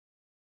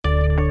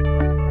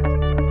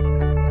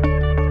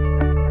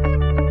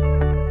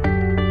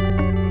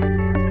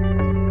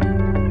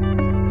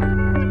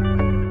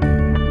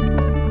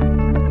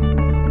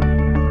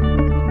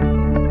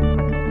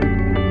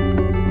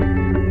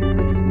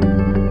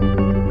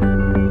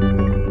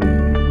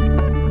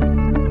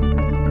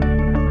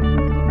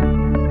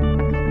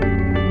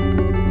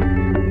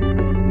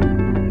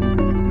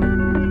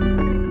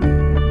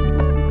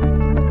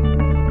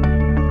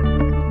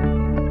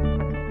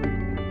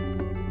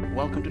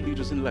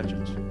Leaders and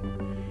Legends.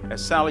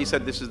 As Sally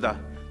said, this is the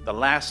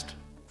last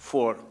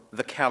for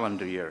the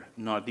calendar year,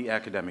 not the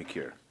academic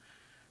year.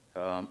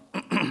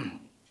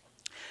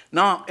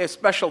 Now, a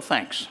special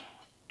thanks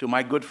to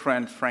my good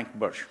friend Frank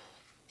Birch.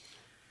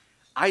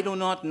 I do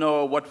not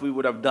know what we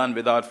would have done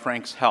without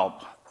Frank's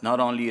help, not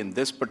only in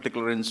this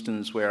particular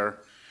instance where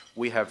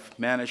we have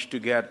managed to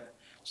get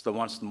the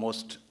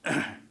most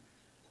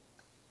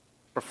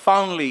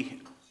profoundly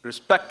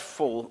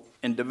respectful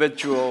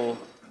individual,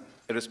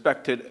 a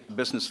respected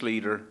business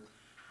leader,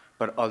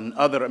 but on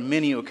other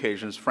many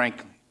occasions,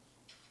 Frank,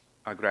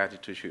 our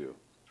gratitude to you.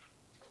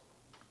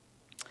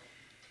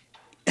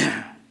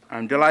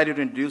 I'm delighted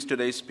to introduce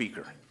today's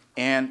speaker,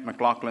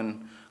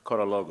 McLaughlin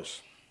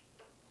Korologos.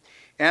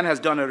 Anne has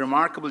done a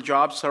remarkable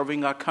job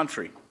serving our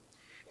country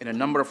in a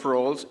number of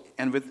roles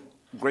and with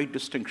great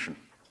distinction.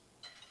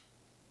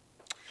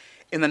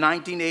 In the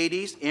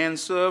 1980s, Anne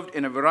served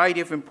in a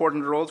variety of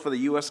important roles for the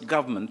U.S.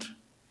 government,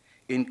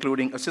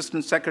 including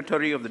Assistant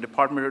Secretary of the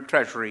Department of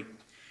Treasury,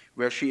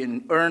 where she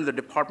earned the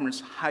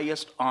department's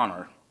highest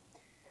honor,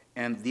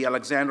 and the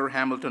Alexander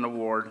Hamilton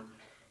Award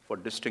for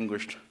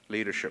Distinguished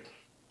Leadership.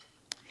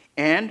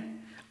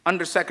 And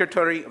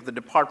Undersecretary of the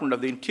Department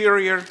of the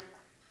Interior,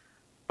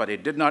 but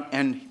it did not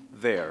end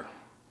there.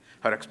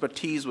 Her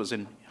expertise was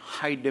in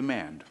high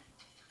demand.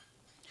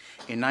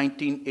 In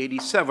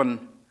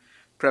 1987,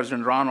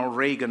 President Ronald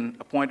Reagan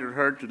appointed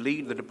her to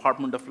lead the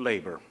Department of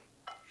Labor.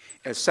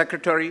 As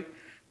Secretary,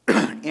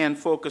 Anne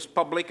focused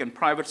public and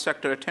private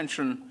sector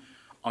attention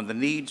on the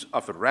needs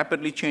of a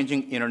rapidly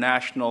changing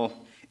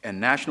international and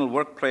national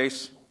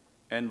workplace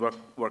and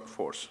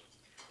workforce,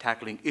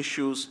 tackling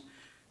issues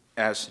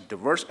as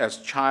diverse as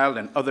child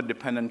and other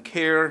dependent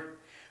care,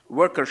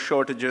 worker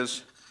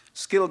shortages,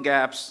 skill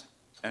gaps,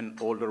 and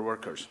older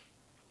workers.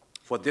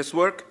 For this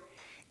work,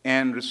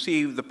 Anne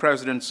received the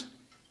President's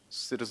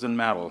Citizen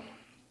Medal.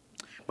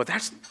 But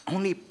that's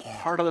only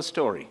part of the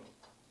story.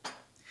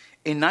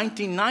 In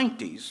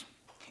 1990s,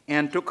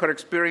 Anne took her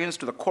experience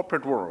to the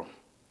corporate world,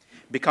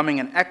 becoming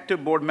an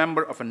active board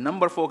member of a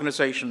number of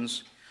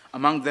organizations,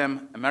 among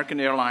them American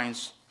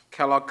Airlines,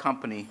 Kellogg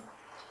Company,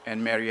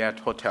 and Marriott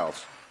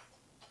Hotels.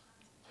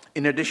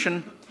 In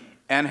addition,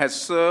 Anne has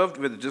served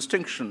with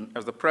distinction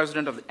as the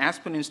president of the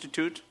Aspen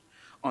Institute,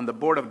 on the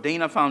board of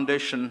Dana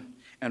Foundation,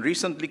 and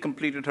recently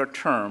completed her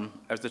term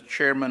as the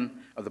chairman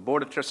of the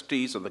board of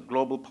trustees of the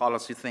global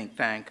policy think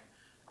tank,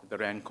 the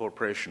RAND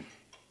Corporation.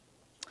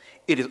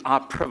 It is our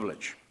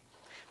privilege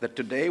that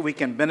today we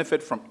can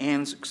benefit from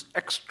Anne's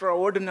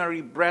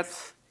extraordinary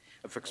breadth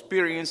of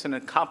experience and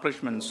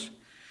accomplishments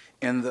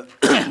in the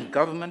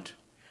government,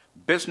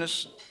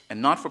 business,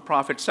 and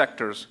not-for-profit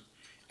sectors,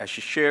 as she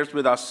shares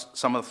with us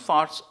some of the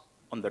thoughts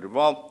on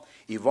the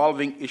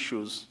evolving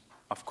issues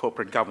of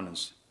corporate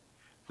governance.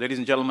 Ladies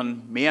and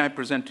gentlemen, may I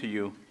present to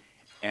you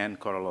Anne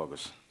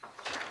Korologos.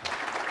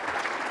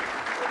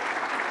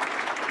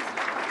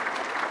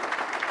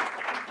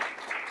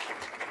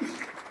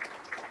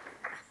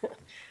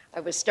 I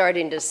was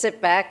starting to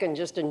sit back and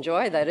just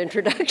enjoy that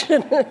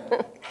introduction.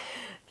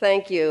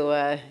 Thank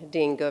you,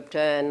 Dean Gupta,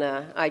 and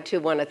I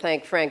too want to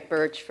thank Frank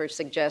Birch for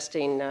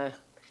suggesting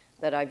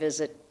that I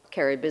visit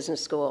Carey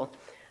Business School.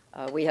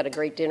 We had a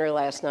great dinner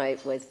last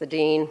night with the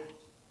dean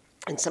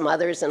and some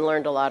others and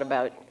learned a lot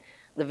about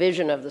the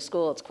vision of the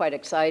school. It's quite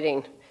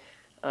exciting.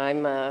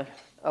 I'm a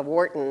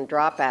Wharton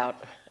dropout,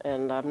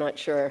 and I'm not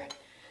sure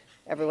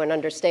everyone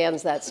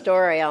understands that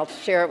story. I'll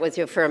share it with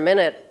you for a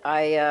minute.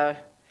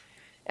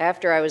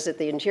 After I was at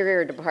the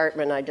Interior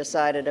Department, I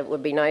decided it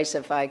would be nice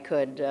if I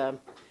could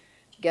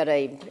get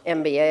an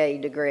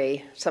MBA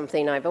degree,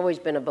 something I've always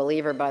been a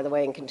believer, by the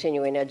way, in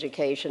continuing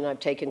education. I've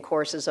taken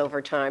courses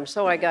over time,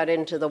 so I got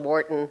into the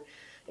Wharton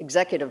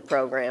executive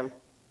program.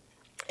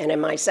 And in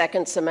my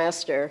second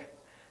semester,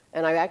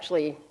 and I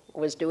actually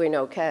was doing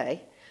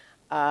okay,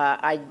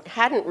 I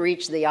hadn't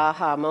reached the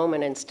aha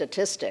moment in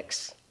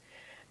statistics.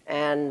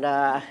 And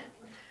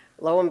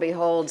lo and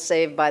behold,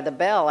 saved by the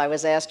bell, I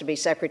was asked to be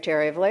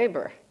Secretary of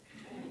Labor.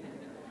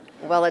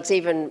 Well, it's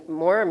even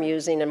more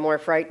amusing and more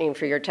frightening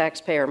for your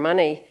taxpayer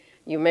money.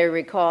 You may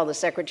recall the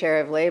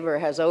Secretary of Labor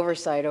has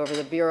oversight over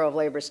the Bureau of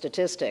Labor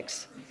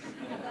Statistics.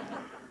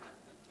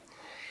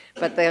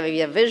 But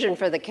the vision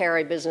for the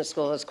Carey Business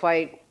School is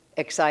quite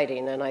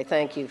exciting, and I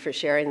thank you for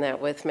sharing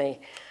that with me.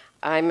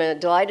 I'm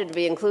delighted to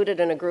be included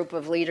in a group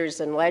of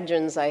leaders and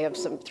legends. I have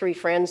three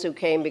friends who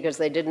came because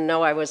they didn't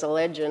know I was a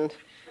legend.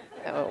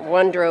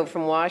 One drove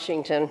from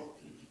Washington.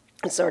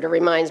 It sort of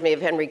reminds me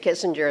of Henry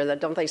Kissinger. That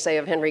don't they say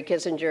of Henry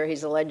Kissinger,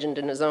 he's a legend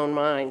in his own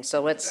mind.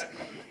 So let's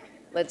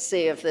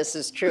see if this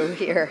is true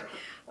here.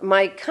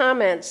 My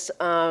comments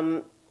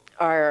are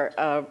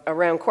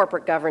around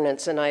corporate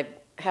governance, and I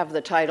have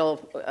the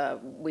title,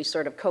 we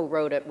sort of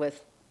co-wrote it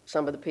with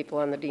some of the people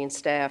on the dean's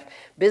staff,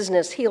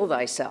 Business Heal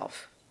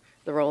Thyself,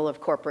 the role of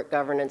corporate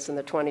governance in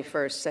the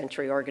 21st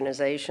century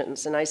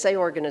organizations. And I say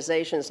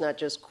organizations, not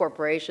just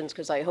corporations,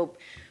 because I hope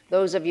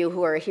those of you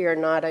who are here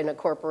not in a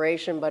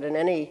corporation, but in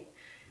any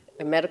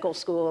medical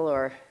school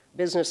or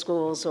business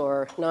schools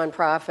or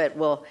nonprofit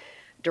will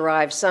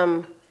derive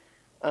some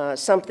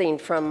something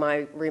from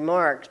my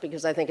remarks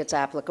because I think it's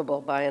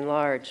applicable by and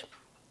large.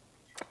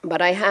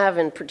 But I have,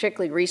 and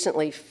particularly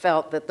recently,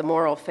 felt that the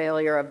moral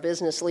failure of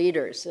business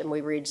leaders, and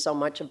we read so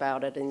much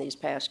about it in these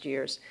past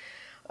years,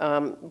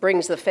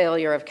 brings the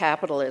failure of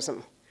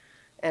capitalism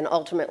and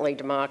ultimately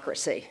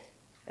democracy,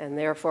 and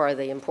therefore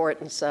the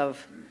importance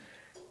of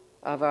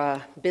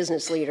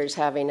business leaders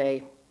having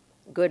a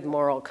good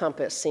moral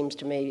compass seems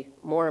to me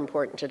more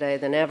important today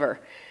than ever.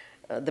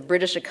 The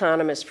British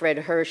economist Fred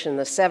Hirsch in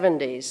the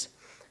 70s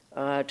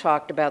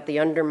talked about the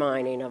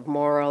undermining of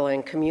moral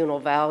and communal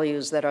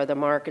values that are the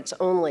market's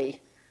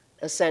only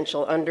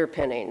essential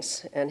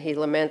underpinnings, and he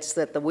laments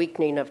that the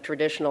weakening of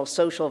traditional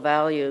social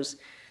values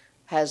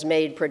has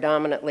made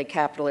predominantly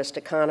capitalist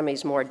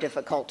economies more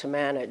difficult to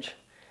manage.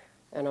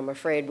 And I'm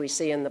afraid we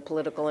see in the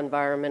political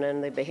environment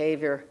and the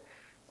behavior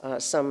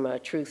some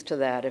truth to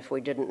that if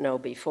we didn't know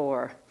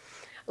before.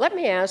 Let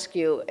me ask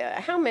you,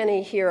 how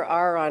many here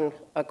are on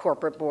a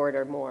corporate board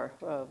or more?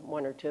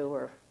 One or two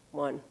or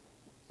one?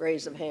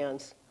 Raise of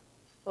hands.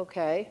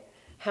 Okay.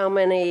 How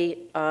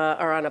many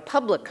are on a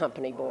public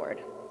company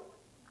board?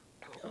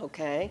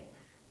 Okay.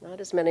 Not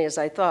as many as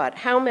I thought.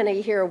 How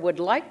many here would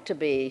like to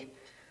be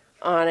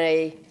on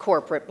a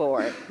corporate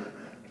board?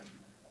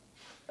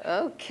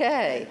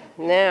 Okay.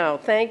 Now,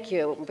 thank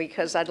you,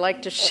 because I'd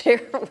like to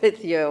share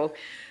with you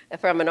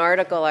from an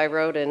article I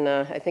wrote in,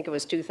 I think it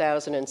was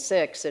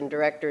 2006, in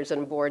Directors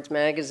and Boards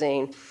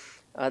magazine.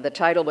 The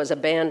title was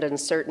Abandon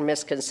Certain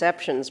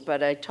Misconceptions,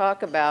 but I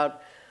talk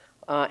about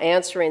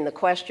answering the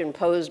question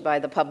posed by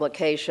the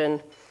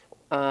publication,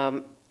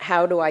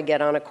 how do I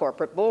get on a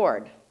corporate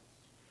board?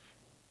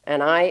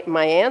 And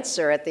my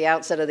answer at the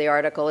outset of the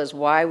article is,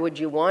 why would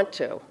you want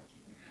to?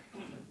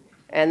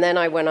 And then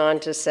I went on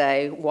to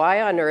say,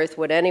 why on earth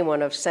would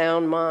anyone of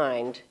sound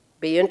mind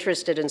be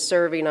interested in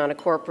serving on a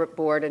corporate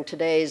board in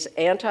today's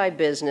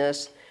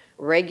anti-business,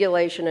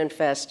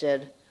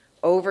 regulation-infested,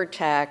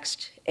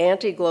 overtaxed,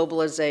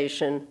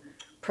 anti-globalization,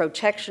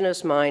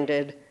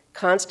 protectionist-minded,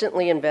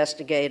 constantly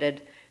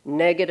investigated,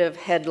 negative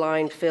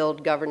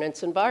headline-filled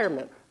governance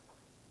environment?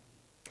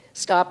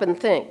 Stop and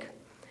think.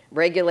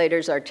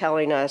 Regulators are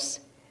telling us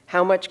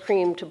how much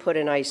cream to put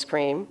in ice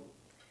cream,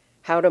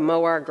 how to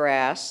mow our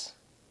grass,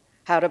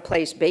 how to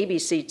place baby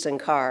seats in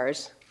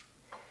cars,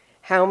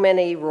 how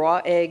many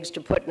raw eggs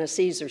to put in a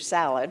Caesar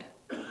salad,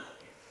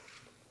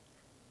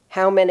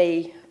 how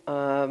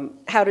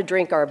to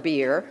drink our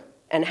beer,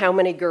 and how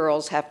many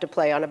girls have to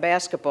play on a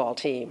basketball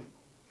team.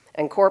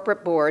 And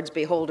corporate boards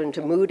beholden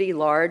to moody,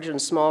 large, and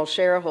small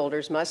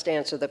shareholders must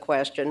answer the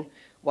question,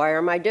 why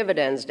are my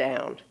dividends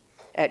down?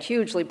 At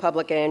hugely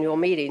public annual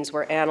meetings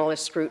where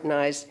analysts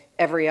scrutinize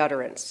every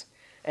utterance.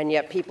 And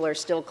yet people are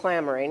still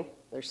clamoring,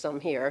 there's some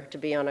here, to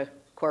be on a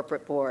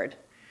corporate board.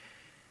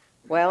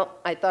 Well,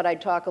 I thought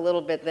I'd talk a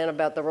little bit then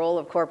about the role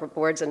of corporate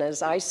boards and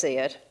as I see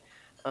it.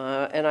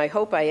 And I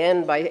hope I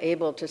end by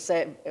able to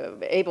say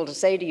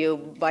to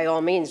you, by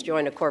all means,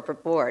 join a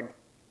corporate board.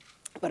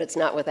 But it's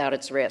not without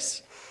its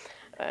risks.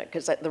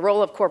 Because the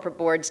role of corporate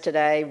boards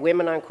today,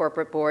 women on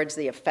corporate boards,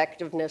 the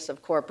effectiveness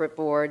of corporate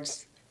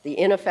boards, the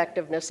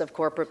ineffectiveness of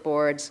corporate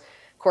boards,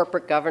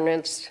 corporate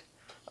governance,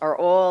 are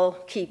all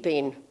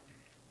keeping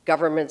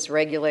governments,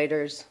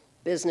 regulators,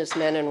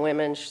 businessmen and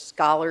women,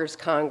 scholars,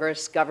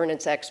 Congress,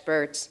 governance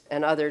experts,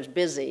 and others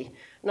busy,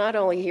 not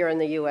only here in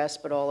the US,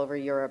 but all over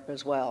Europe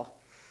as well.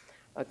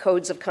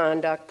 Codes of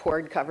conduct,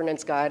 board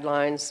governance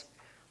guidelines,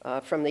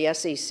 from the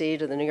SEC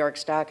to the New York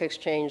Stock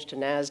Exchange to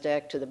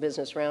NASDAQ to the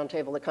Business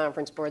Roundtable, the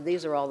Conference Board,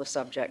 these are all the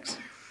subjects.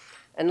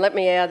 And let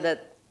me add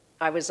that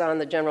I was on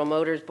the General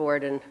Motors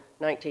Board in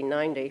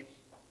 1990.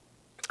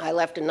 I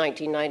left in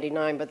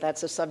 1999, but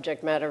that's a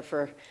subject matter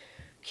for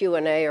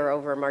Q&A or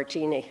over a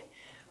martini.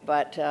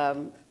 But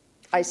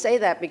I say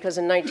that because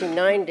in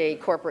 1990,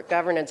 corporate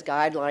governance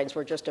guidelines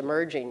were just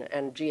emerging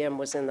and GM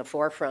was in the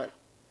forefront.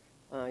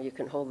 You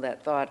can hold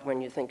that thought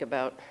when you think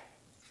about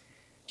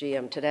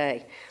GM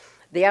today.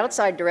 The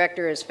outside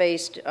director is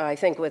faced, I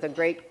think, with a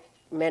great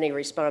many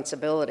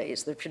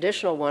responsibilities. The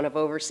traditional one of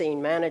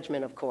overseeing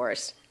management, of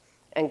course,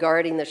 and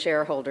guarding the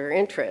shareholder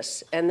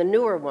interests, and the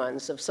newer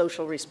ones of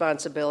social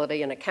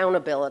responsibility and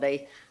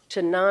accountability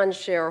to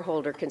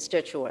non-shareholder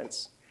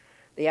constituents.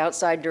 The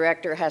outside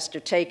director has to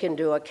take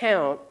into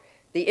account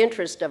the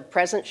interest of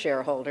present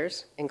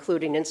shareholders,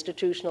 including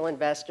institutional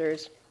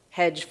investors,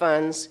 hedge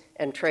funds,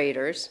 and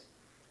traders,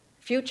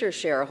 future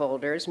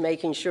shareholders,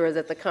 making sure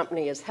that the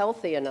company is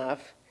healthy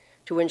enough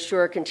to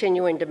ensure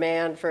continuing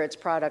demand for its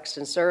products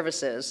and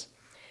services,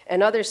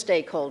 and other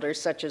stakeholders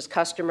such as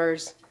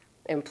customers,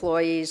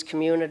 employees,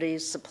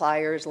 communities,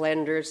 suppliers,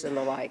 lenders, and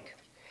the like.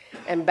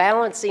 And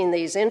balancing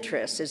these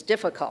interests is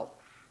difficult.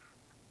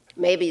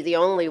 Maybe the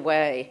only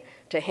way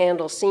to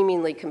handle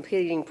seemingly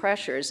competing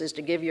pressures is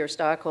to give your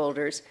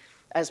stockholders,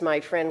 as my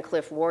friend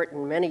Cliff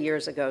Wharton many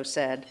years ago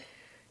said,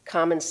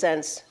 common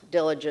sense,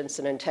 diligence,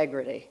 and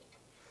integrity.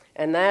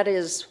 And that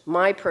is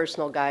my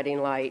personal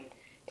guiding light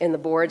in the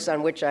boards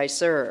on which I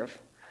serve.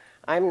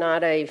 I'm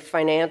not a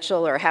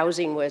financial or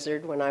housing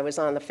wizard when I was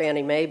on the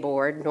Fannie Mae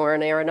board, nor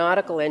an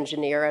aeronautical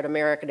engineer at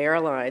American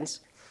Airlines.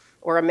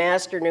 or a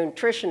master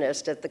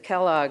nutritionist at the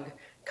Kellogg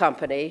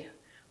Company,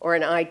 or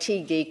an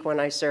IT geek when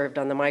I served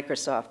on the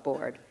Microsoft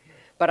board.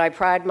 But I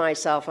pride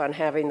myself on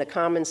having the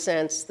common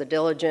sense, the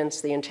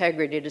diligence, the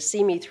integrity to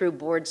see me through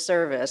board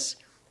service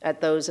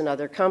at those and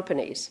other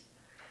companies.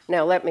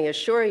 Now, let me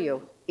assure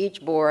you,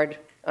 each board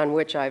on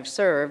which I've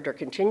served or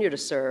continue to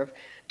serve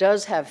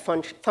does have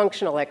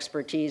functional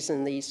expertise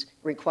in these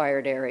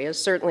required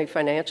areas, certainly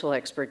financial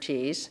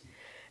expertise,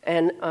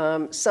 and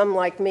some,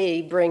 like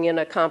me, bring in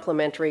a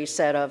complementary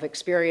set of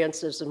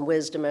experiences and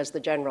wisdom as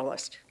the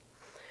generalist.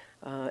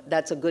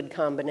 That's a good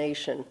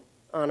combination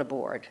on a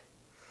board.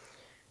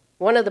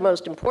 One of the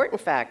most important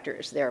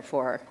factors,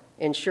 therefore,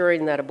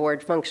 ensuring that a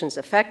board functions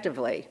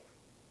effectively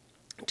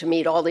to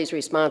meet all these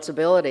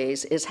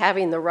responsibilities is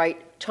having the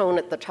right tone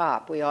at the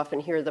top. We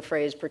often hear the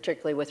phrase,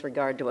 particularly with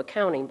regard to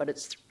accounting, but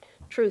it's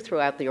true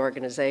throughout the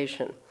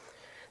organization.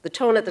 The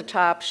tone at the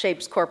top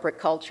shapes corporate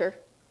culture.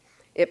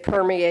 It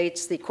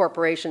permeates the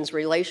corporation's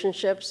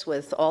relationships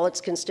with all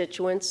its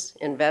constituents,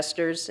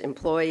 investors,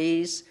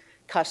 employees,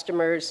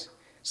 customers,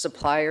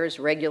 suppliers,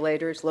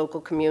 regulators,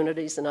 local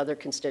communities, and other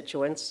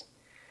constituents.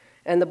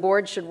 And the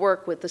board should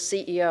work with the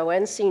CEO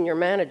and senior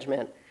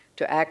management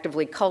to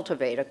actively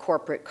cultivate a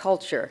corporate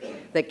culture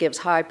that gives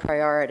high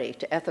priority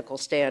to ethical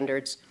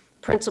standards,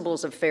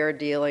 principles of fair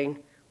dealing,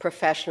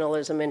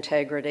 professionalism,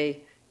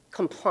 integrity,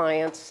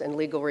 compliance, and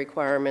legal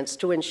requirements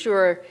to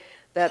ensure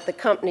that the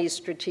company's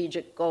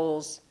strategic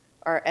goals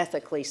are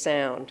ethically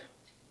sound.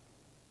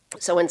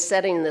 So in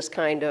setting this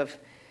kind of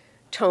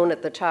tone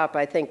at the top,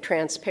 I think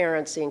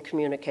transparency and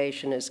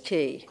communication is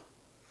key.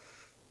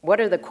 What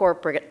are the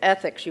corporate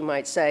ethics, you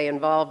might say,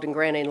 involved in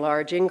granting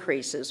large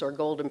increases or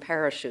golden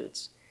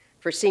parachutes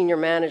for senior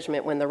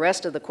management when the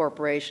rest of the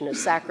corporation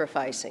is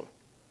sacrificing?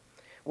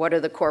 What are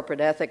the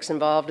corporate ethics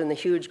involved in the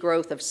huge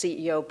growth of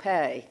CEO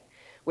pay,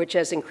 which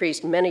has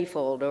increased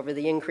manyfold over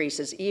the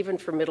increases even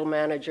for middle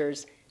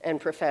managers and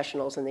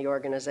professionals in the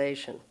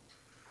organization?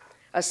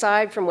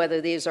 Aside from whether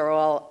these are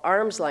all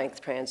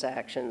arm's-length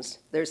transactions,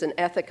 there's an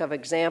ethic of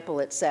example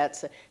it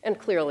sets and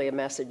clearly a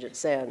message it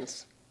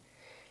sends.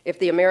 If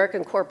the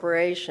American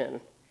corporation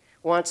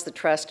wants the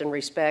trust and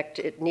respect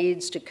it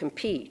needs to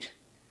compete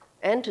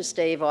and to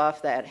stave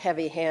off that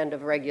heavy hand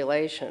of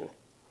regulation,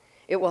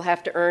 it will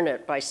have to earn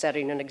it by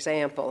setting an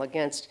example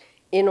against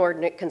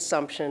inordinate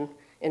consumption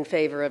in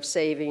favor of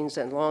savings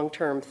and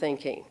long-term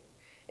thinking.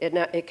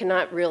 It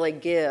cannot really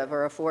give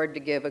or afford to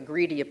give a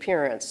greedy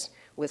appearance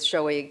with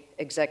showy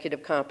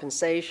executive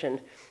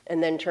compensation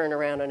and then turn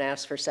around and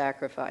ask for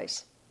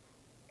sacrifice.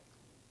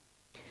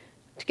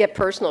 To get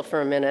personal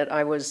for a minute,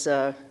 I was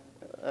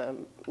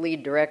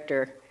lead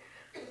director.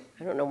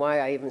 I don't know why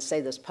I even say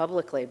this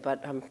publicly,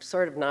 but I'm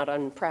sort of not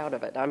unproud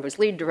of it. I was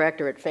lead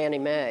director at Fannie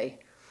Mae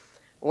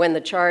when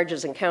the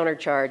charges and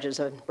countercharges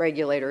of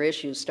regulator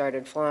issues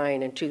started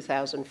flying in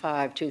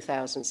 2005,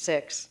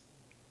 2006.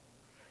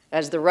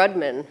 As the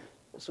Rudman,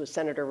 this was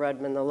Senator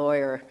Rudman, the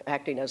lawyer,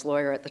 acting as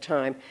lawyer at the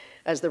time,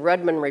 as the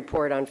Rudman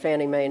report on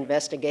Fannie Mae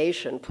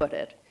investigation put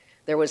it,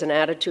 there was an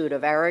attitude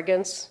of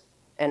arrogance,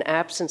 an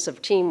absence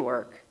of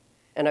teamwork,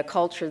 and a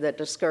culture that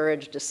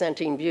discouraged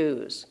dissenting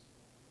views.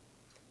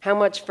 How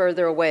much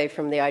further away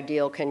from the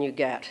ideal can you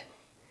get?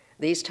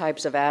 These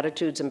types of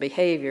attitudes and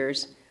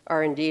behaviors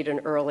are indeed an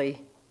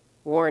early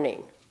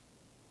warning.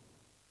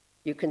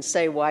 You can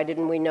say, why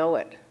didn't we know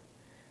it?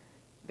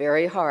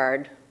 Very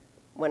hard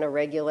when a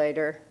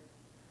regulator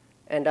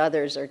and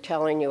others are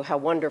telling you how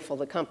wonderful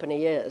the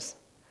company is,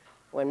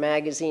 when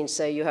magazines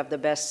say you have the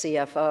best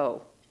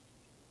CFO,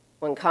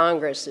 when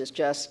Congress is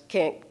just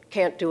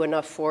can't do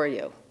enough for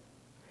you.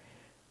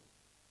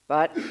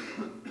 But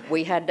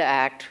we had to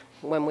act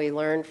when we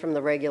learned from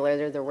the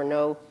regulator there were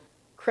no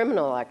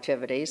criminal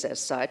activities as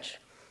such.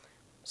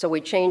 So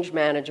we changed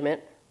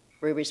management,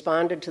 we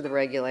responded to the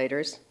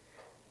regulators,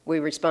 we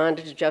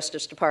responded to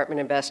Justice Department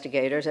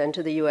investigators and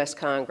to the US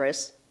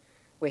Congress.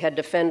 We had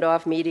to fend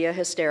off media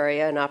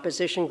hysteria and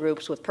opposition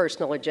groups with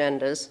personal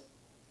agendas.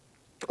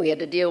 We had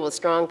to deal with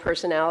strong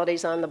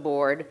personalities on the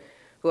board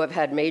who have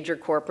had major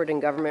corporate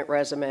and government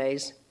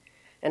resumes,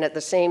 and at the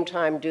same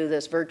time do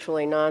this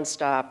virtually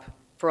nonstop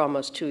for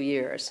almost 2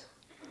 years.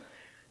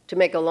 To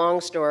make a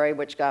long story,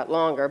 which got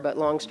longer, but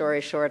long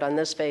story short, on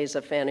this phase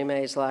of Fannie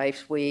Mae's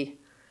life, we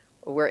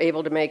were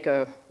able to make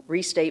a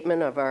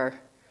restatement of our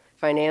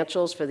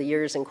financials for the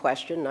years in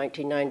question,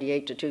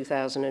 1998 to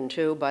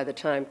 2002, by the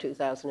time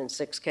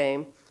 2006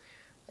 came.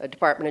 The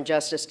Department of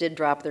Justice did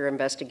drop their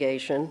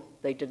investigation.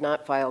 They did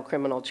not file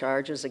criminal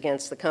charges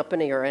against the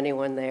company or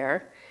anyone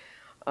there.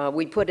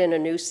 We put in a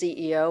new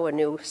CEO, a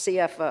new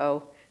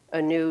CFO,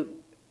 a new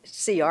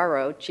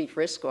CRO, Chief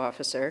Risk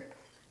Officer,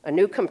 a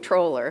new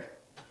controller,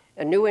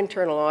 a new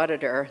internal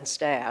auditor and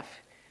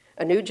staff,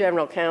 a new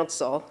general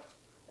counsel,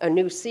 a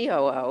new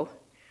COO,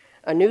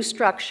 a new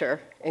structure,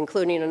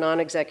 including a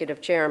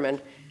non-executive chairman,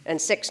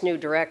 and 6 new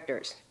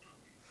directors.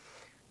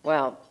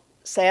 Well,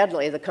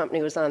 sadly, the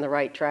company was on the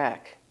right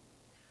track.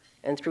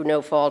 And through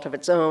no fault of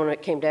its own,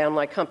 it came down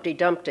like Humpty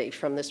Dumpty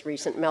from this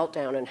recent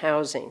meltdown in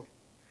housing.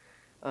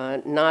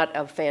 Not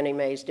of Fannie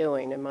Mae's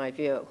doing, in my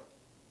view.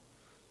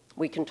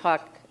 We can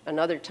talk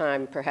another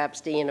time,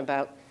 perhaps, Dean,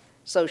 about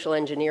social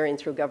engineering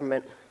through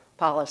government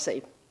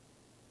policy.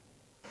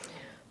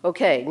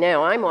 Okay,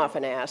 now I'm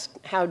often asked,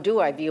 how do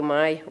I view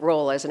my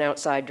role as an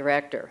outside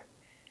director?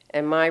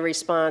 And my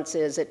response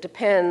is, it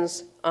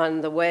depends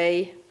on the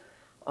way,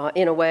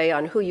 in a way,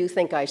 on who you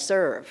think I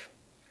serve.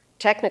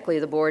 Technically,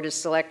 the board is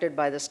selected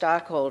by the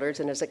stockholders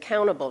and is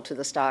accountable to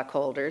the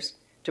stockholders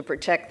to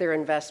protect their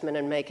investment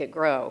and make it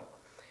grow.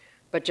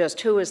 But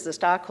just who is the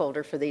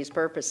stockholder for these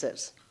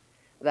purposes?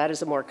 That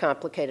is a more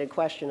complicated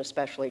question,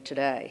 especially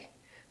today.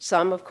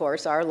 Some, of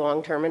course, are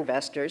long-term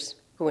investors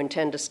who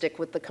intend to stick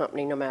with the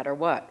company no matter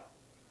what.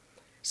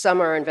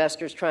 Some are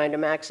investors trying to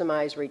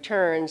maximize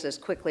returns as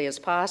quickly as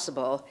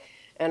possible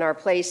and are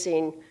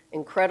placing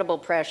incredible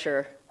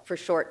pressure for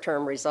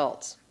short-term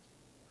results.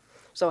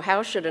 So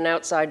how should an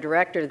outside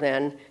director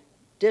then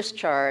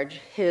discharge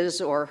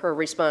his or her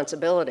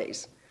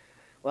responsibilities?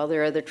 Well,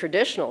 there are the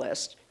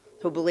traditionalists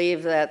who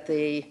believe that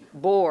the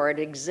board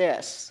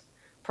exists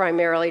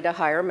primarily to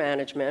hire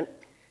management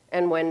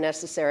and, when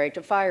necessary,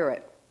 to fire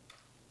it.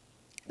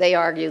 They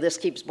argue this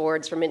keeps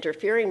boards from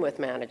interfering with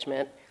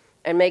management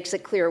and makes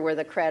it clear where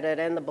the credit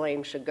and the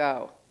blame should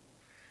go.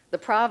 The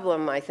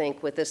problem, I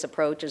think, with this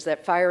approach is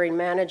that firing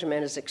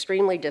management is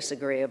extremely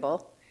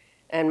disagreeable,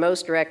 and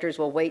most directors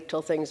will wait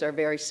till things are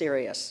very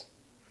serious,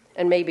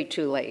 and maybe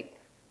too late,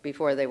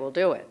 before they will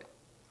do it.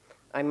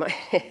 I might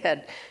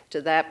add,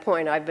 to that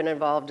point, I've been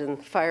involved in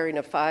the firing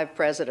of 5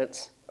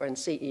 presidents and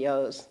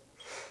CEOs,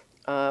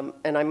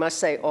 and I must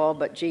say all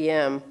but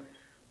GM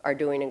are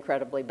doing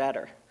incredibly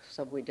better,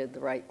 so we did the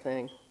right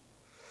thing.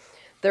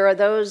 There are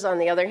those, on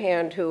the other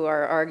hand, who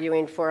are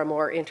arguing for a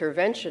more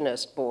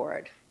interventionist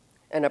board,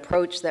 an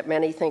approach that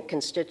many think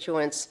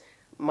constitutes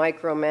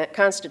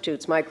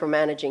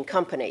micromanaging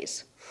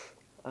companies.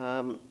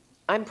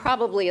 I'm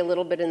probably a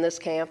little bit in this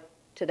camp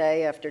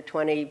today after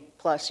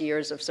 20-plus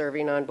years of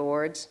serving on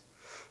boards.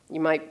 You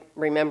might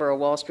remember a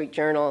Wall Street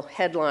Journal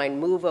headline,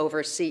 "Move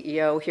over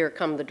CEO, here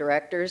come the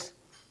directors."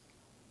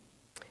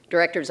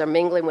 Directors are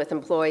mingling with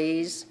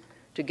employees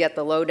to get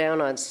the lowdown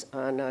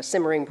on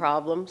simmering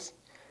problems.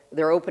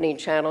 They're opening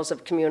channels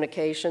of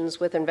communications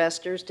with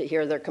investors to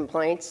hear their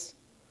complaints.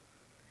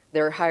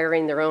 They're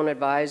hiring their own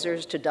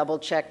advisors to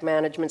double-check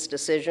management's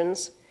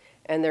decisions,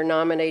 and they're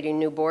nominating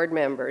new board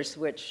members,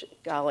 which,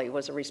 golly,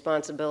 was a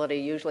responsibility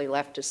usually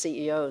left to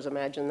CEOs,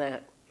 imagine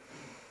that.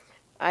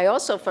 I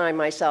also find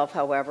myself,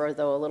 however,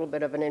 though a little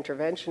bit of an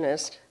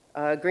interventionist,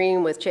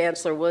 agreeing with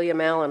Chancellor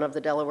William Allen of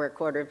the Delaware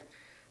Court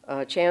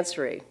of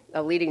Chancery,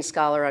 a leading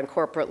scholar on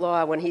corporate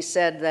law, when he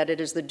said that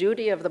it is the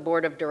duty of the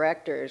board of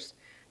directors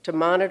to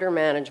monitor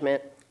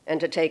management and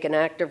to take an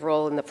active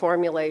role in the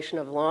formulation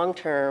of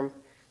long-term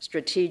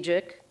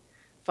strategic,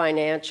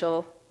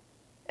 financial,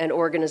 and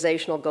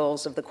organizational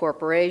goals of the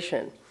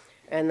corporation,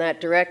 and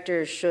that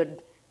directors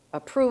should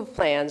approve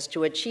plans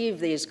to achieve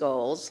these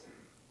goals,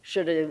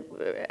 should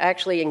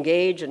actually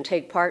engage and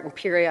take part in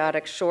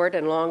periodic short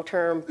and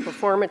long-term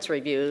performance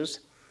reviews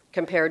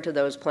compared to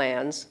those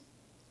plans.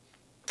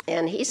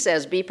 And he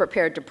says, be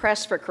prepared to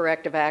press for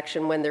corrective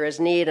action when there is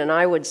need, and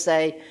I would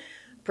say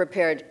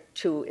prepared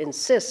to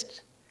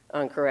insist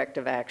on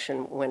corrective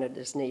action when it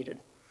is needed.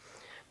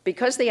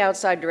 Because the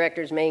outside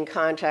director's main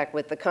contact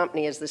with the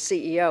company is the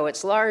CEO,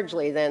 it's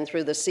largely then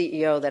through the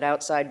CEO that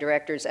outside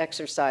directors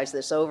exercise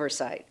this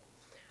oversight,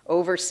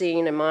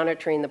 overseeing and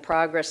monitoring the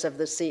progress of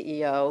the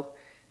CEO,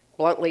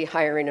 bluntly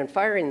hiring and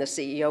firing the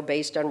CEO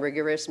based on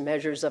rigorous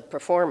measures of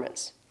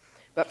performance.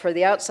 But for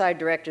the outside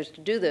directors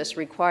to do this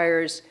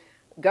requires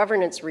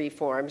governance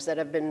reforms that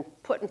have been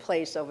put in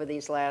place over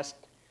these last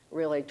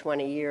really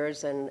 20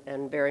 years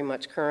and very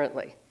much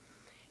currently.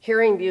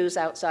 Hearing views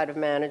outside of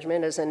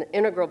management is an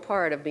integral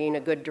part of being a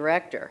good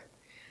director.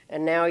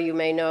 And now you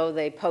may know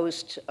they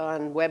post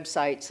on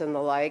websites and the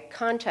like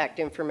contact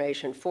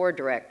information for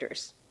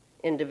directors,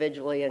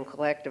 individually and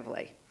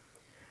collectively.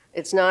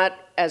 It's not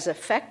as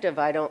effective,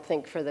 I don't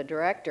think, for the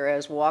director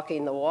as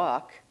walking the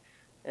walk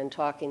and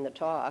talking the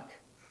talk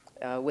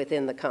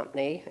within the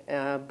company.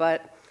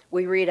 But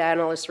we read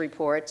analyst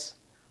reports,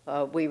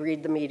 we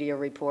read the media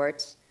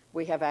reports,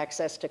 we have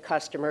access to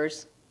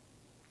customers,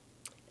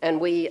 and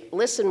we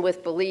listen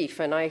with belief.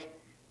 And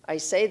I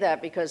say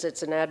that because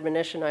it's an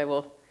admonition I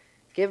will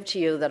give to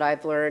you that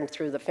I've learned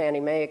through the Fannie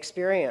Mae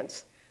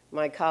experience.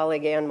 My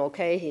colleague Ann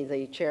Mulcahy,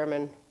 the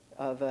chairman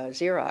of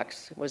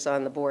Xerox, was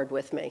on the board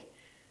with me.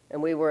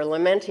 And we were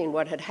lamenting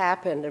what had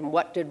happened and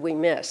what did we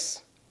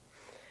miss.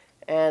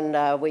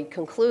 And we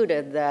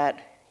concluded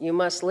that you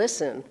must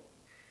listen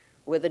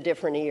with a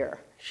different ear.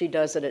 She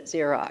does it at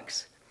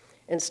Xerox.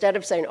 Instead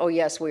of saying, oh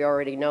yes, we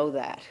already know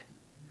that.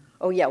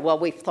 Oh yeah, well,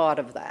 we've thought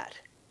of that.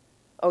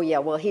 Oh yeah,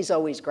 well, he's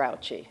always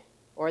grouchy,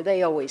 or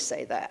they always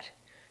say that.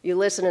 You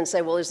listen and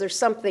say, well, is there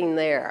something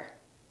there?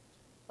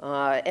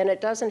 And it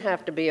doesn't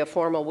have to be a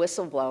formal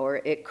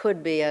whistleblower. It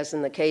could be, as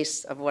in the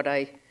case of what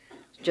I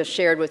just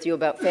shared with you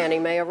about Fannie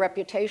Mae, a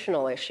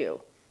reputational issue.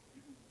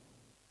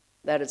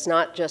 That it's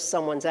not just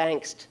someone's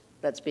angst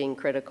that's being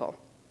critical.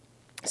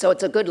 So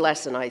it's a good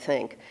lesson, I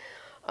think.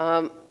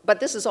 But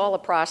this is all a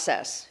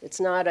process.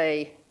 It's not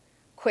a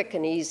quick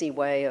and easy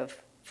way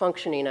of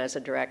functioning as a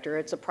director.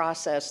 It's a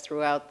process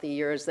throughout the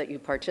years that you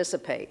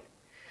participate.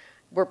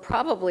 We're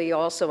probably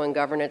also in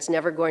governance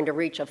never going to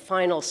reach a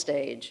final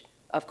stage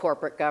of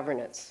corporate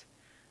governance.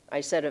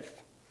 I said if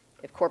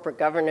corporate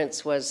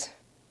governance was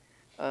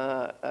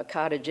a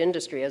cottage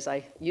industry, as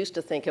I used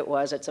to think it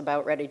was, it's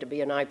about ready to be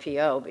an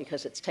IPO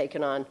because it's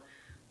taken on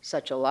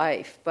such a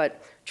life.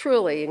 But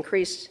truly,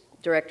 increased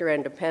director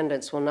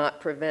independence will not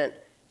prevent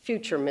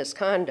future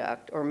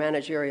misconduct or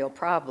managerial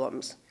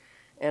problems.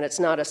 And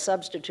it's not a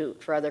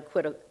substitute for other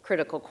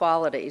critical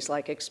qualities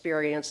like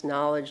experience,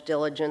 knowledge,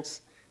 diligence,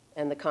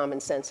 and the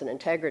common sense and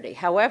integrity.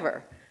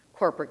 However,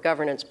 corporate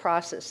governance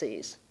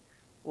processes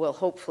will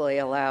hopefully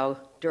allow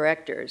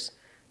directors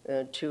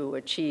to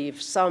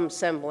achieve some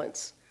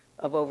semblance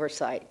of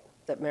oversight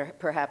that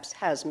perhaps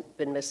has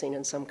been missing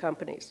in some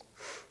companies.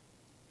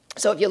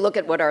 So if you look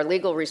at what our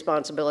legal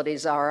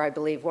responsibilities are, I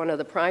believe one of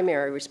the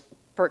primary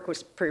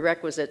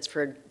prerequisites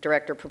for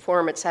director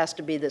performance has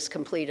to be this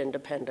complete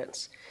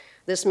independence.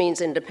 This means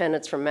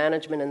independence from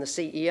management and the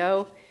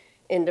CEO,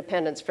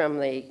 independence from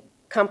the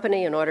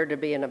company in order to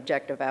be an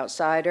objective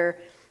outsider,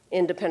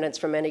 independence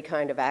from any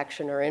kind of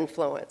action or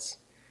influence.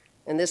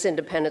 And this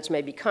independence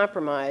may be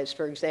compromised,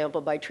 for example,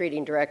 by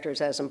treating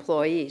directors as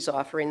employees,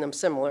 offering them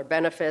similar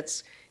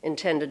benefits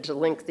intended to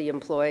link the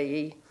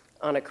employee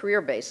on a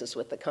career basis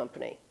with the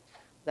company.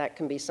 That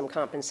can be some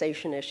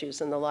compensation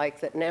issues and the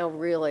like that now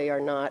really are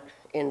not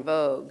in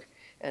vogue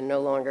and no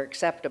longer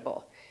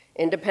acceptable.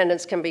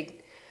 Independence can be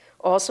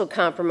also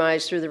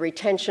compromised through the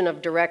retention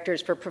of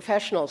directors for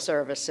professional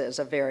services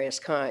of various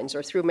kinds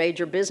or through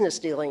major business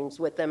dealings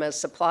with them as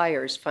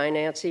suppliers,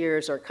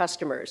 financiers, or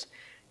customers,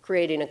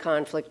 creating a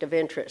conflict of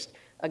interest.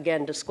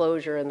 Again,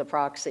 disclosure in the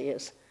proxy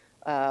is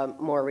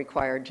more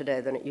required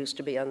today than it used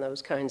to be on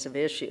those kinds of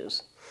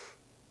issues.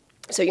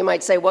 So you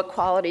might say, what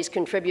qualities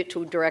contribute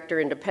to director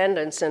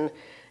independence? And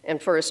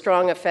for a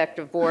strong,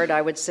 effective board,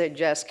 I would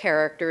suggest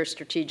character,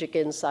 strategic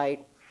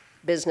insight,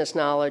 business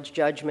knowledge,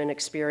 judgment,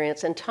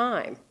 experience, and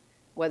time,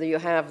 whether you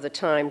have the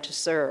time to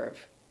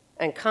serve,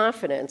 and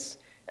confidence,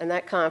 and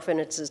that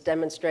confidence is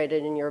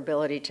demonstrated in your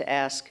ability to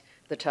ask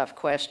the tough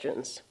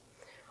questions.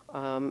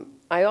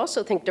 I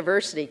also think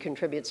diversity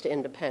contributes to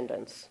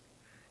independence,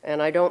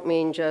 and I don't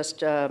mean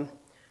just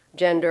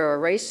gender or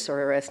race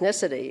or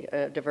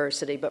ethnicity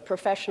diversity, but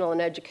professional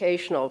and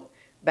educational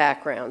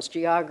backgrounds,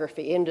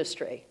 geography,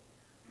 industry.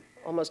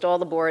 Almost all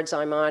the boards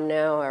I'm on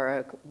now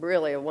are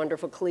really a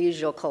wonderful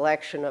collegial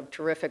collection of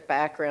terrific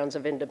backgrounds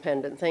of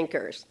independent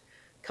thinkers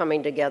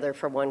coming together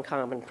for one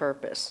common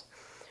purpose.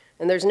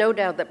 And there's no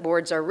doubt that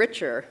boards are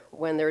richer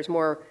when there's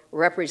more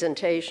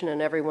representation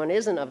and everyone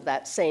isn't of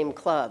that same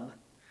club.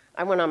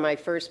 I went on my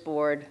first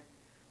board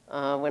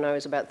when I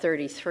was about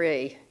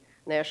 33,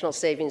 National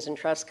Savings and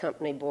Trust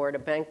Company board, a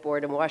bank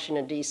board in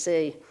Washington,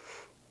 D.C.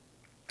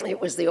 It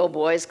was the old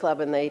boys club,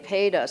 and they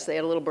paid us. They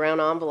had a little brown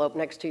envelope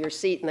next to your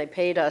seat, and they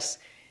paid us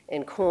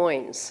in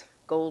coins,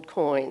 gold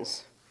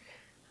coins.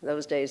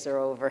 Those days are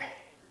over.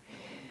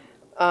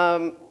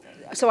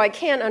 So I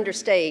can't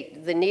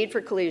understate the need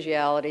for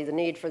collegiality, the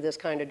need for this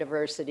kind of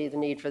diversity, the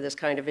need for this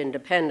kind of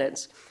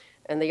independence.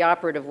 And the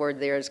operative word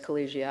there is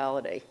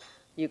collegiality.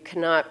 You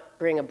cannot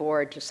bring a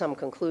board to some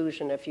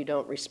conclusion if you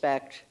don't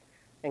respect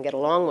and get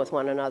along with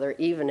one another,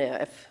 even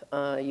if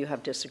you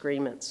have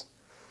disagreements.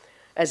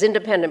 As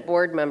independent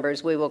board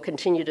members, we will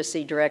continue to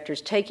see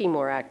directors taking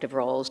more active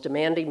roles,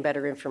 demanding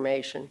better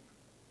information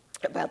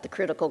about the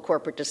critical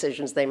corporate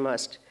decisions they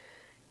must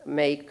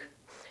make.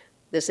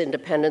 This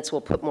independence will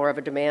put more of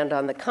a demand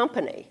on the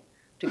company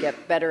to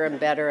get better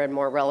and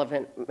more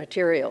relevant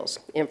materials,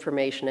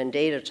 information, and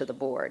data to the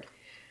board.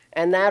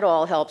 And that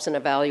all helps in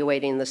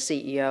evaluating the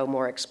CEO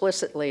more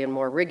explicitly and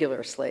more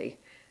rigorously,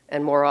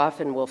 and more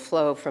often will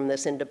flow from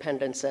this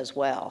independence as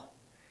well.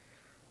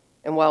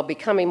 And while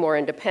becoming more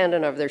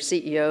independent of their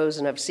CEOs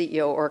and of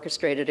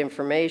CEO-orchestrated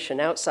information,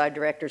 outside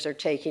directors are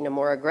taking a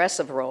more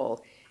aggressive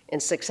role in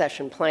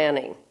succession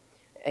planning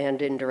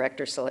and in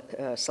director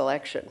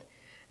selection,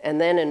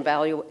 and then in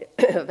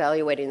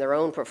evaluating their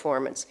own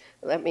performance.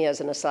 Let me,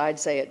 as an aside,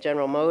 say at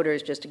General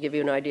Motors, just to give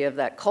you an idea of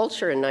that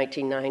culture in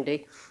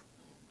 1990,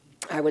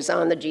 I was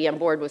on the GM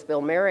board with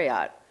Bill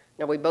Marriott.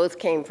 Now, we both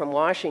came from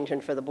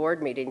Washington for the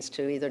board meetings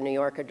to either New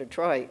York or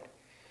Detroit.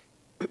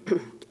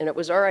 And it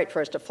was all right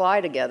for us to fly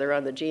together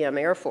on the GM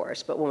Air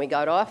Force, but when we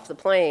got off the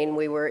plane,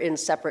 we were in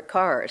separate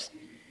cars.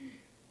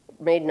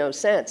 It made no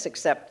sense,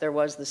 except there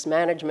was this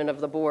management of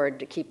the board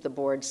to keep the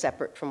board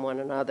separate from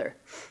one another.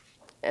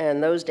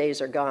 And those days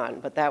are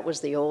gone, but that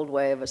was the old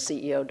way of a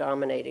CEO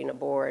dominating a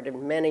board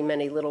in many,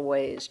 many little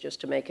ways,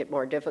 just to make it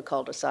more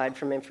difficult, aside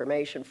from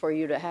information, for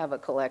you to have a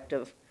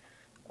collective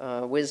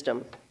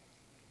wisdom.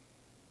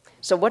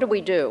 So what do we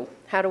do?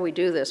 How do we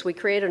do this? We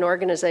create an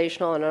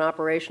organizational and an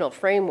operational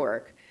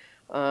framework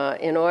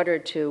in order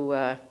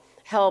to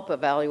help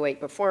evaluate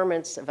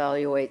performance,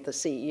 evaluate the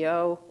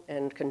CEO,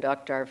 and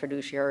conduct our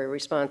fiduciary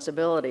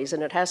responsibilities.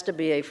 And it has to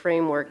be a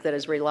framework that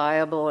is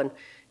reliable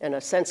and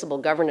a sensible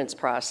governance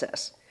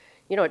process.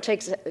 you know,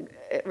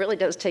 it really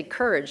does take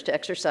courage to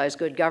exercise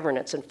good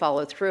governance and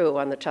follow through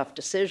on the tough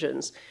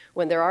decisions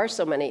when there are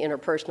so many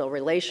interpersonal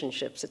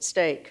relationships at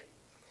stake.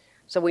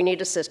 So we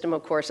need a system,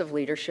 of course, of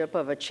leadership,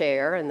 of a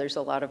chair, and there's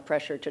a lot of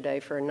pressure today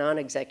for a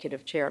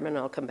non-executive chairman.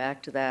 I'll come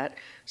back to that.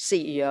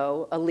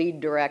 CEO, a lead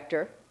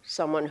director,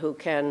 someone who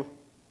can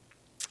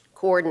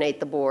coordinate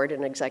the board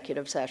in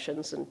executive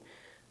sessions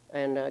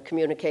and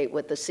communicate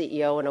with the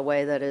CEO in a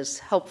way that is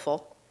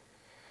helpful.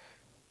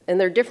 And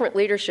there are different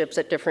leaderships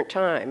at different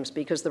times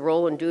because the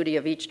role and duty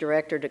of each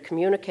director to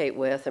communicate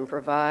with and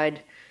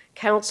provide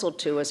counsel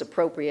to as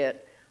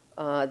appropriate,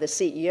 the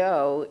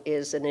CEO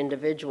is an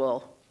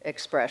individual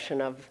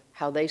expression of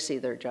how they see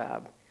their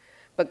job.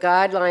 But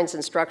guidelines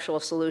and structural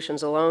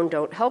solutions alone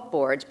don't help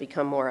boards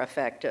become more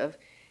effective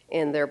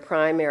in their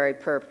primary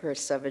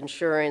purpose of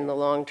ensuring the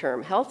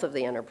long-term health of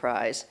the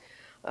enterprise.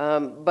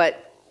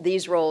 But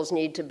these roles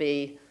need to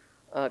be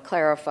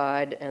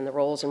clarified and the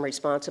roles and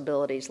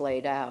responsibilities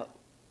laid out.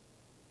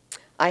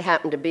 I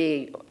happen to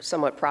be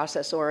somewhat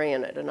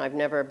process-oriented, and I've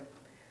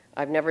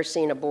never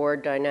seen a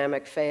board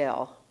dynamic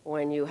fail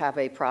when you have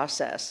a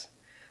process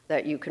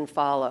that you can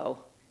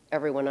follow.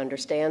 Everyone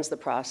understands the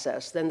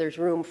process, then there's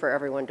room for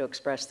everyone to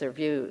express their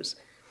views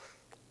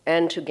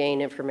and to gain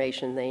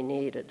information they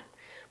needed.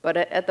 But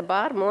at the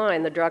bottom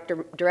line,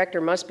 the director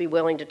must be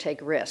willing to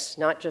take risks,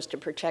 not just to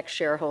protect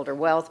shareholder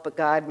wealth, but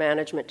guide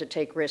management to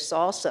take risks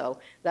also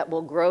that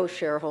will grow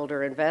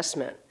shareholder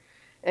investment.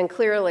 And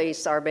clearly,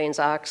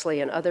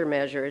 Sarbanes-Oxley and other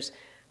measures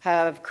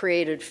have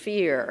created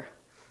fear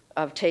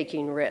of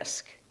taking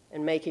risk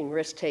and making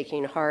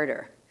risk-taking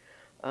harder.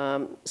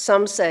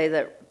 Some say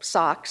that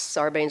SOX,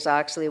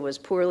 Sarbanes-Oxley, was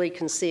poorly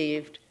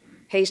conceived,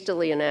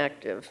 hastily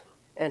inactive,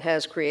 and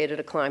has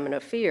created a climate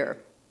of fear.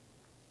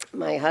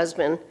 My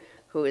husband,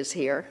 who is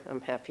here,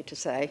 I'm happy to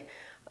say,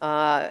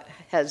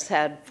 has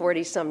had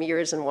 40-some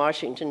years in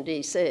Washington,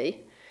 D.C.,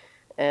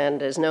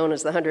 and is known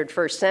as the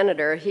 101st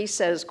Senator. He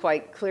says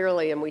quite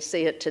clearly, and we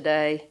see it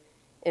today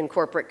in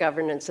corporate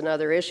governance and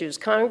other issues,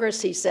 Congress,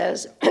 he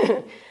says,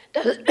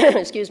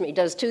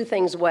 does two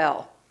things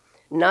well: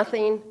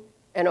 nothing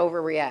and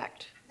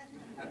overreact.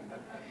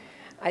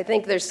 I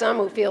think there's some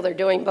who feel they're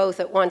doing both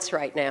at once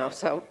right now.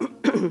 So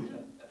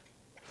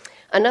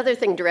another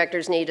thing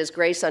directors need is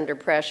grace under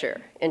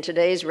pressure. In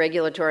today's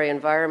regulatory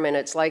environment,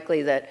 it's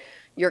likely that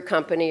your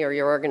company or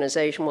your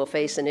organization will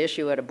face an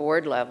issue at a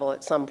board level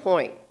at some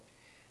point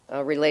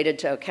related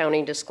to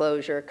accounting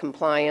disclosure,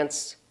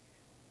 compliance,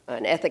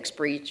 an ethics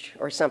breach,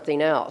 or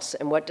something else.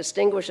 And what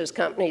distinguishes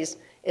companies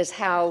is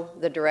how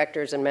the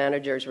directors and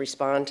managers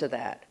respond to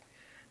that.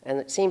 And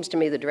it seems to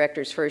me the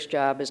director's first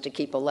job is to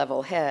keep a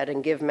level head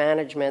and give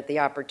management the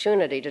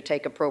opportunity to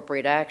take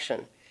appropriate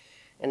action.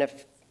 And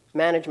if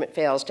management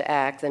fails to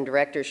act, then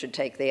directors should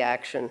take the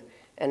action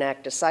and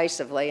act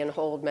decisively and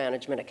hold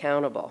management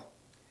accountable.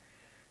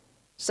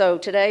 So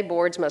today,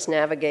 boards must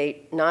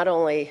navigate not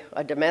only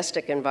a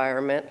domestic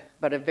environment,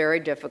 but a very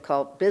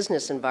difficult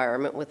business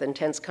environment with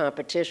intense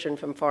competition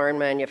from foreign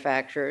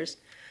manufacturers.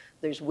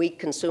 There's weak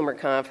consumer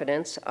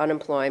confidence,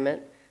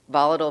 unemployment,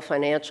 volatile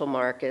financial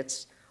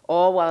markets,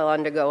 all while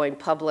undergoing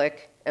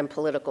public and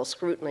political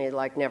scrutiny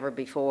like never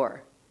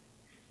before.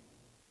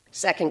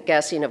 Second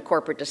guessing of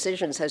corporate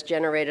decisions has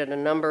generated a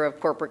number of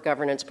corporate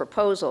governance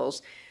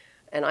proposals,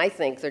 and I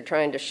think they're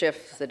trying to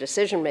shift the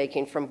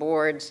decision-making from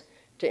boards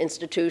to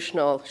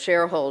institutional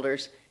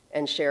shareholders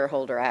and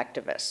shareholder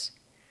activists,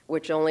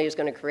 which only is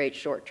going to create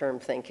short-term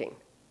thinking.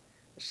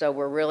 So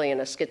we're really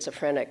in a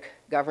schizophrenic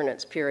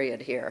governance period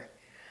here.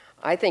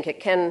 I think it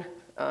can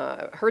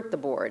hurt the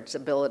board's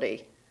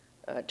ability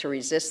to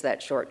resist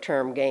that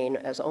short-term gain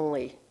as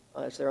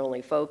their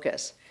only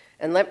focus.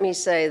 And let me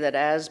say that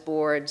as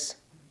boards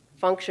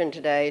function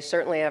today,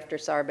 certainly after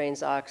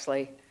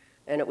Sarbanes-Oxley,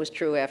 and it was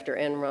true after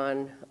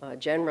Enron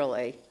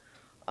generally,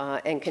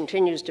 and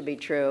continues to be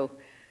true,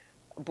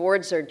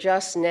 boards are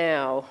just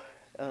now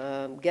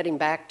getting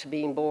back to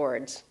being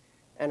boards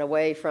and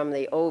away from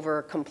the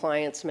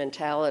over-compliance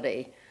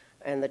mentality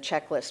and the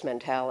checklist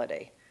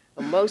mentality.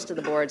 Most of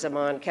the boards I'm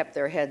on kept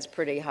their heads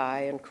pretty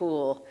high and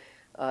cool,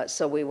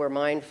 so we were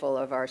mindful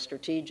of our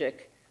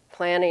strategic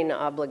planning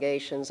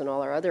obligations and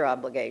all our other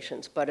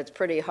obligations. But it's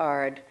pretty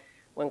hard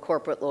when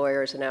corporate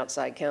lawyers and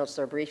outside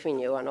counsel are briefing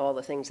you on all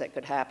the things that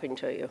could happen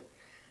to you.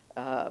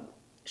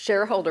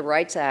 Shareholder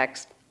Rights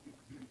Act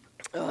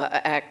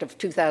of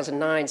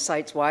 2009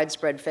 cites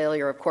widespread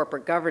failure of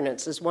corporate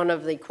governance as one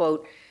of the,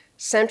 quote,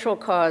 central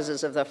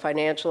causes of the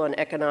financial and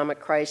economic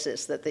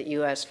crisis that the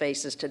U.S.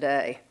 faces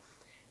today,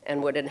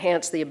 and would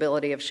enhance the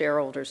ability of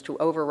shareholders to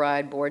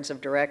override boards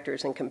of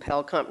directors and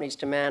compel companies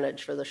to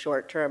manage for the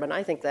short term. And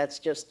I think that's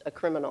just a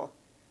criminal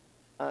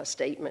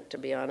statement, to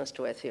be honest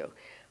with you.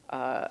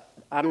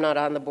 I'm not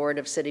on the board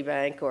of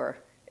Citibank or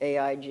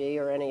AIG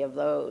or any of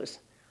those.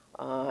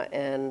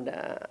 And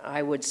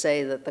I would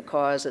say that the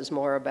cause is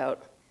more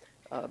about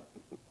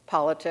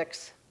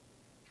politics,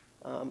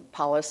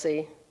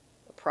 policy,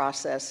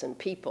 process, and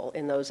people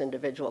in those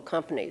individual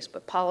companies.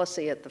 But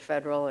policy at the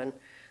federal and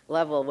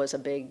level was a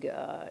big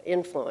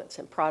influence,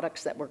 and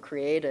products that were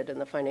created in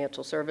the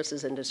financial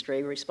services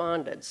industry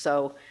responded.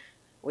 So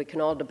we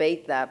can all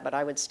debate that, but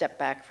I would step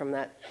back from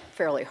that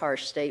fairly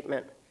harsh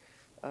statement,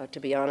 to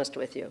be honest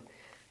with you.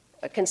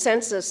 A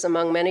consensus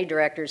among many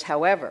directors,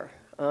 however,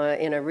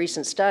 in a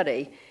recent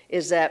study,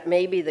 is that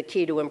maybe the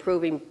key to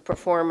improving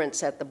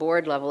performance at the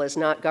board level is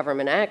not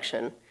government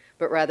action,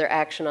 but rather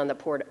action on the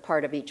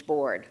part of each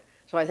board.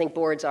 So I think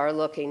boards are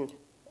looking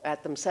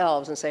at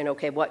themselves and saying,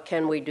 okay, what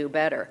can we do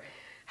better?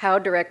 How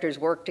directors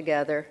work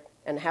together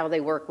and how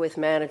they work with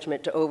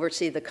management to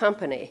oversee the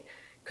company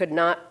could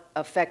not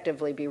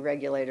effectively be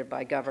regulated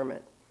by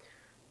government.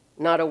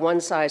 Not a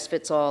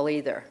one-size-fits-all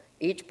either.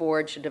 Each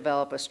board should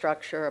develop a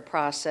structure, a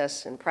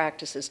process, and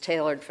practices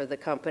tailored for the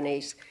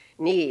company's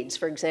needs.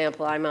 For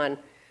example, I'm on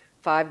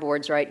 5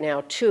 boards right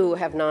now. 2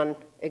 have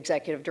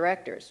non-executive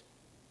directors.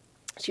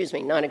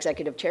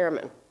 Non-executive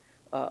chairman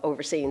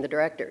overseeing the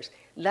directors.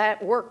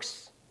 That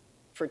works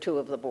for 2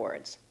 of the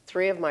boards.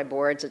 3 of my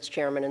boards, it's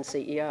chairman and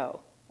CEO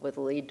with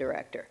a lead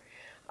director.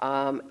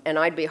 And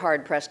I'd be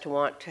hard-pressed to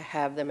want to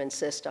have them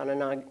insist on a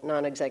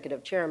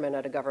non-executive chairman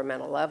at a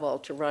governmental level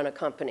to run a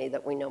company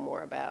that we know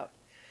more about.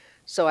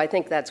 So I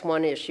think that's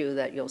one issue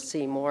that you'll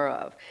see more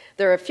of.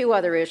 There are a few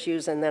other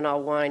issues, and then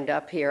I'll wind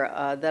up here,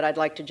 that I'd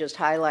like to just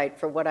highlight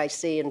for what I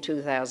see in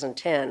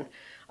 2010.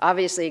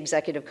 Obviously,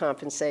 executive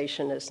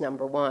compensation is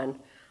number one.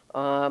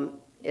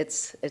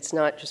 It's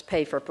not just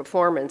pay for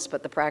performance,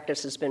 but the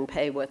practice has been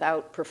pay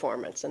without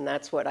performance, and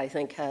that's what I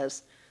think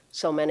has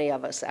so many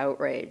of us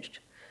outraged.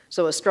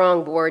 So a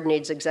strong board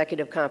needs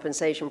executive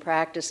compensation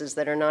practices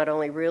that are not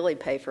only really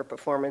pay for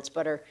performance,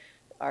 but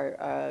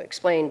are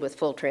explained with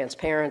full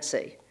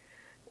transparency.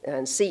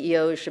 And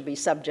CEOs should be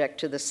subject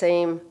to the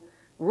same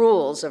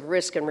rules of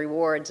risk and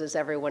rewards as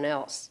everyone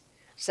else.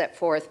 Set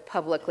forth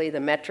publicly the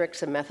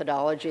metrics and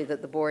methodology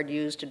that the board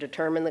used to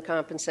determine the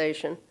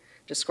compensation,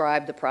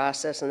 describe the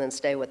process, and then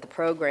stay with the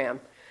program.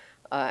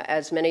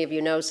 As many of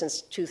you know,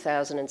 since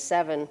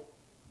 2007,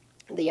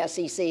 the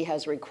SEC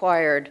has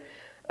required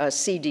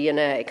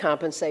CD&A,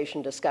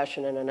 compensation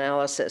discussion and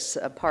analysis,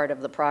 a part of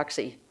the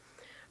proxy.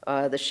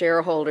 The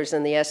shareholders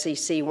in the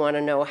SEC want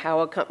to know how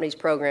a company's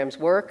programs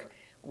work,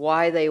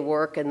 why they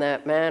work in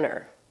that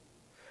manner.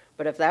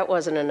 But if that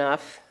wasn't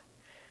enough,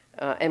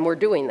 and we're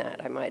doing that,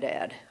 I might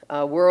add,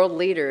 world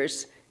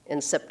leaders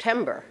in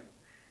September,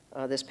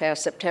 this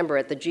past September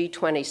at the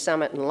G20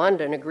 summit in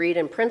London, agreed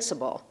in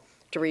principle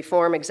to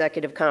reform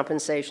executive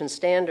compensation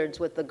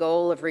standards with the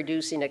goal of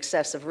reducing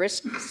excessive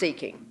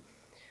risk-seeking.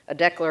 A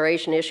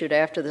declaration issued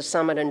after the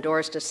summit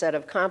endorsed a set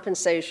of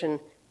compensation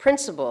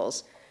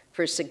principles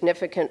for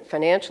significant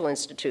financial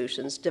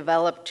institutions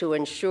developed to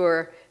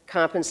ensure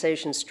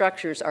compensation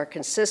structures are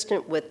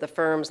consistent with the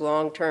firm's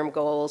long-term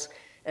goals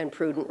and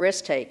prudent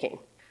risk-taking.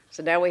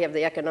 So now we have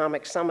the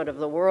economic summit of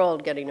the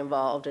world getting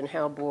involved in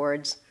how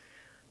boards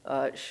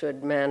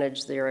should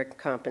manage their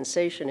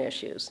compensation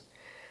issues.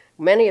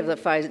 Many of the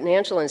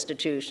financial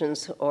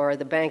institutions or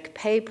the bank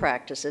pay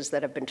practices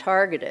that have been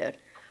targeted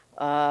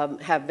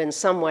have been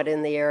somewhat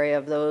in the area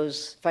of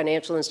those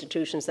financial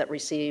institutions that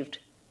received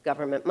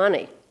government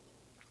money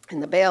in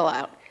the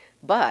bailout.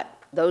 But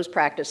those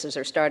practices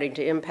are starting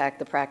to impact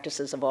the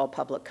practices of all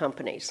public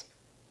companies,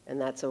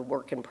 and that's a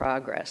work in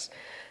progress.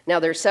 Now,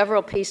 there are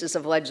several pieces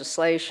of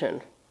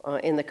legislation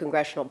in the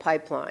congressional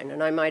pipeline,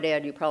 and I might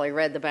add, you probably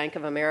read the Bank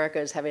of America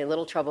is having a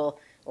little trouble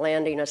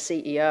landing a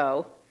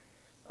CEO.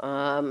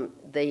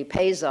 The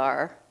pay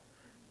czar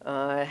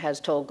has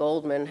told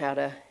Goldman how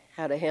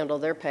to handle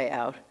their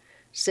payout.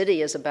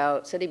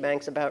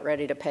 Citibank's about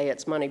ready to pay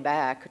its money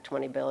back,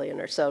 $20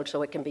 billion or so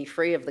it can be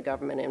free of the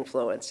government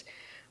influence.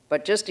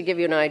 But just to give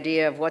you an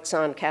idea of what's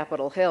on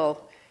Capitol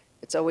Hill,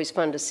 it's always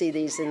fun to see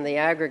these in the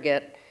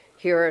aggregate.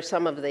 Here are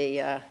some of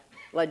the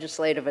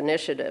legislative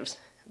initiatives.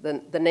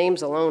 The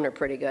names alone are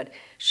pretty good.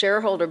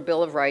 Shareholder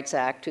Bill of Rights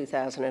Act,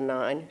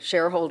 2009,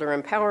 Shareholder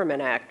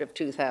Empowerment Act of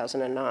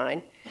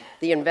 2009,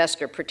 the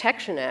Investor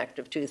Protection Act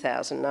of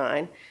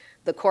 2009,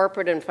 the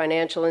Corporate and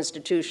Financial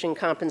Institution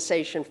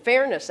Compensation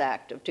Fairness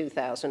Act of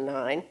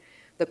 2009,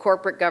 the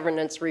Corporate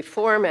Governance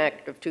Reform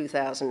Act of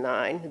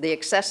 2009, the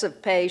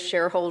Excessive Pay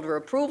Shareholder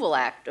Approval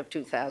Act of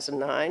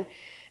 2009,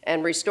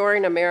 and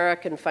Restoring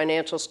American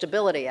Financial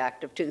Stability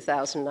Act of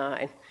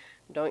 2009.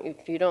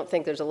 If you don't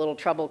think there's a little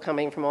trouble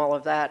coming from all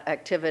of that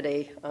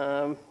activity,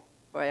 boy,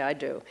 I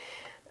do.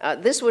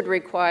 These would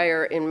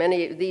require in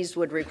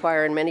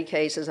many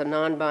cases a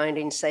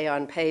non-binding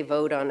say-on-pay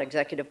vote on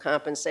executive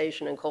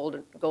compensation and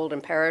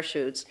golden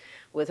parachutes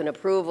with an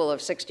approval of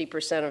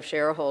 60% of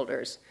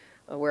shareholders,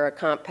 where a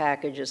comp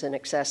package is in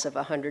excess of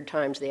 100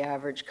 times the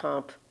average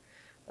comp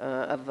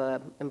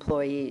of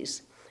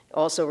employees.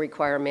 Also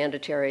require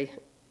mandatory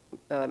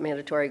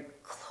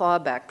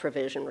clawback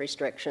provision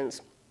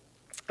restrictions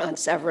on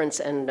severance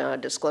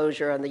and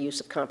disclosure on the use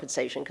of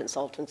compensation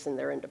consultants and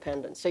their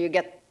independence. So you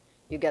get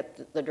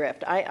the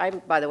drift. I,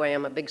 by the way,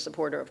 am a big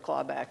supporter of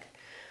clawback.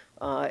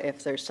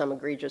 If there's some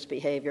egregious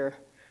behavior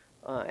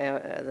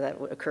that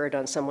occurred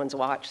on someone's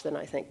watch, then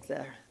I think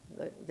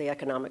the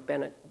economic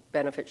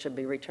benefit should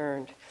be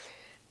returned.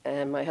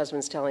 And my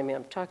husband's telling me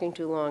I'm talking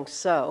too long,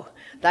 so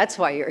that's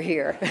why you're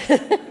here.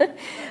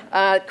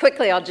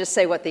 Quickly, I'll just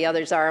say what the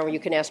others are, and you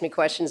can ask me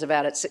questions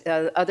about it.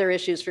 Other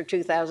issues for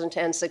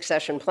 2010,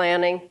 succession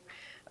planning.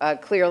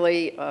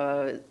 Clearly,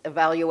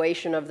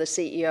 evaluation of the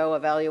CEO,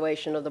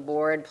 evaluation of the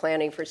board,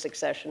 planning for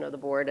succession of the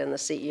board and the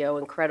CEO,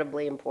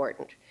 incredibly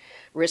important.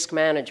 Risk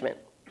management.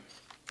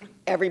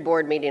 Every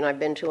board meeting I've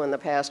been to in the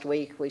past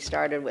week, we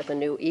started with a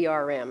new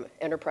ERM,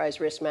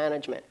 Enterprise Risk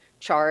Management,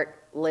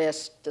 chart,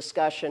 list,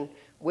 discussion,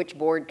 which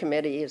board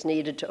committee is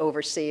needed to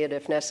oversee it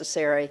if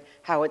necessary,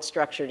 how it's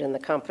structured in the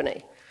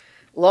company.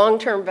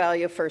 Long-term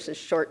value versus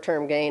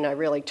short-term gain, I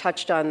really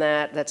touched on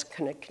that. That's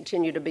going to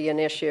continue to be an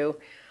issue.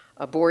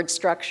 A board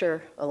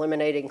structure,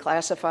 eliminating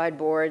classified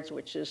boards,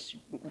 which is,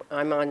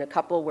 I'm on a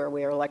couple where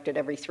we are elected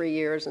every 3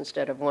 years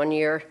instead of 1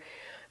 year.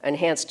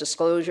 Enhanced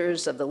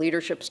disclosures of the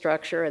leadership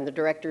structure and the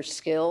director's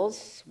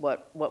skills,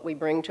 what we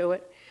bring to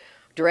it.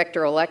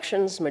 Director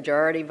elections,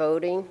 majority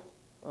voting.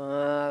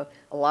 A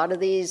lot of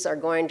these are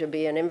going to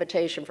be an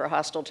invitation for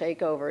hostile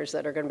takeovers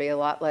that are going to be a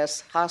lot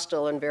less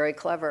hostile and very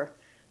clever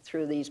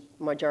through these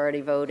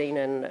majority voting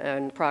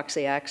and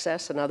proxy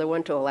access. Another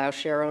one to allow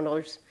share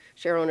owners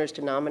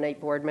to nominate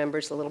board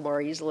members a little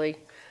more easily.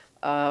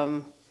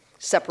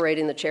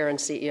 Separating the chair and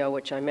CEO,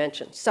 which I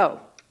mentioned. So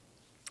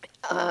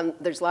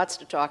there's lots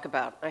to talk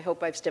about. I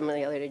hope I've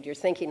stimulated your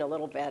thinking a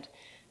little bit,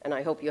 and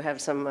I hope you have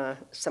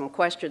some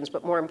questions,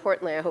 but more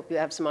importantly, I hope you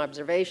have some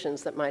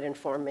observations that might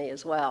inform me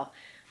as well.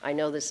 I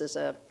know this is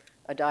a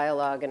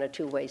dialogue and a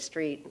two-way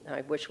street.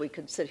 I wish we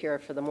could sit here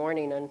for the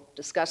morning and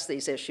discuss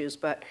these issues,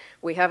 but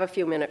we have a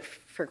few minutes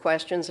for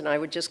questions, and I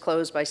would just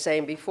close by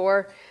saying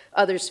before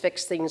others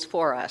fix things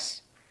for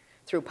us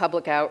through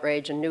public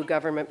outrage and new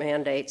government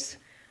mandates,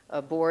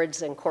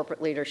 boards and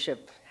corporate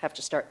leadership have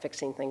to start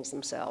fixing things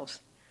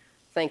themselves.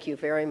 Thank you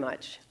very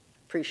much.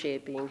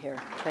 Appreciate being here.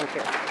 Thank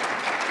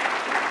you.